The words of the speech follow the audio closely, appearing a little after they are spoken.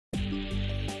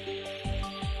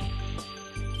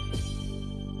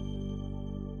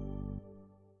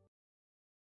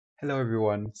Hello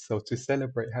everyone. So to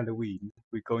celebrate Halloween,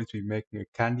 we're going to be making a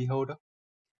candy holder.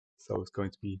 So it's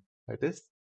going to be like this.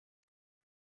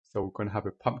 So we're going to have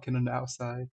a pumpkin on the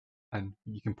outside and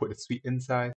you can put the sweet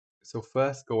inside. So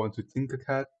first go on to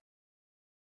Tinkercad.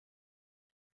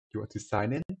 You want to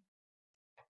sign in.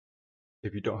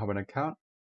 If you don't have an account,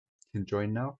 you can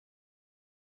join now.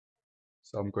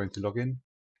 So I'm going to log in.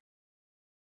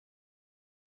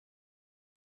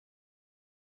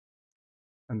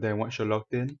 And then once you're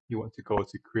logged in, you want to go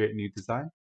to create new design.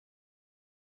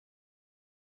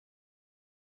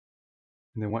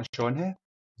 And then once you're on here,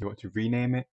 you want to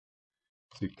rename it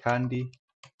to Candy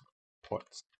Pot.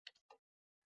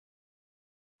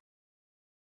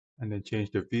 And then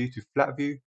change the view to flat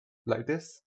view like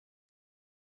this.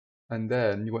 And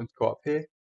then you want to go up here,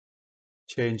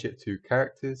 change it to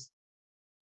characters,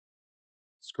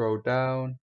 scroll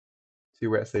down to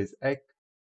where it says egg,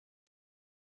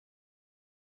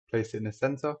 place it in the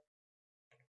center,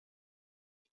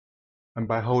 and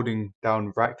by holding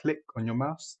down right click on your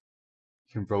mouse,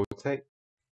 you can rotate.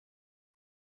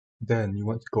 Then you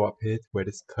want to go up here to where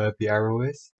this curvy arrow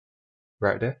is,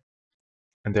 right there,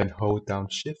 and then hold down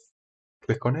shift,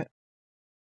 click on it,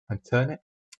 and turn it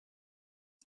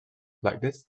like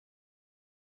this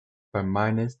by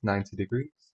 -90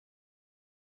 degrees.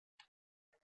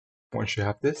 Once you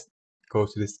have this, go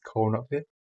to this cone up here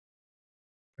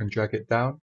and drag it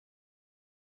down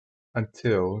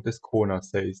until this corner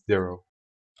says 0,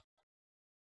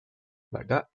 like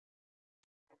that.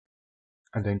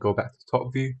 And then go back to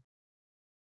top view,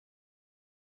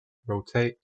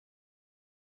 rotate,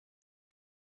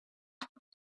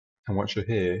 and once you're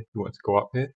here, you want to go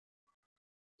up here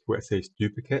to where it says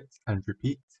duplicate and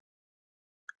repeat.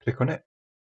 Click on it,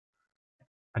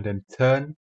 and then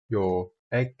turn your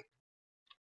egg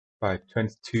by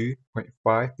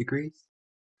 22.5 degrees.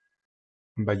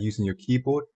 And by using your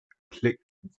keyboard, click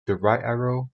the right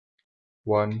arrow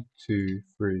 1, 2,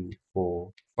 3,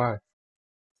 4, 5,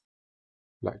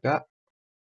 like that.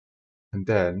 And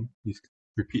then you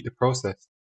repeat the process.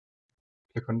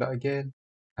 Click on that again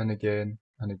and again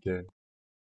and again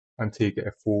until you get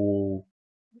a full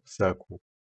circle,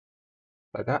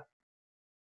 like that.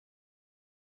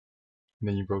 And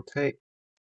then you rotate.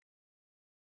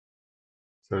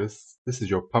 So this is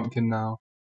your pumpkin now.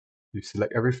 You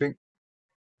select everything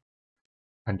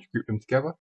and you group them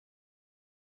together.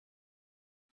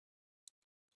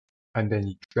 And then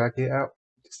you drag it out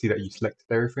to see that you selected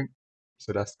everything.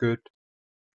 So that's good.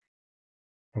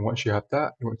 And once you have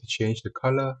that, you want to change the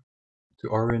color to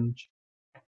orange.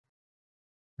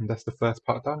 And that's the first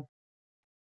part done.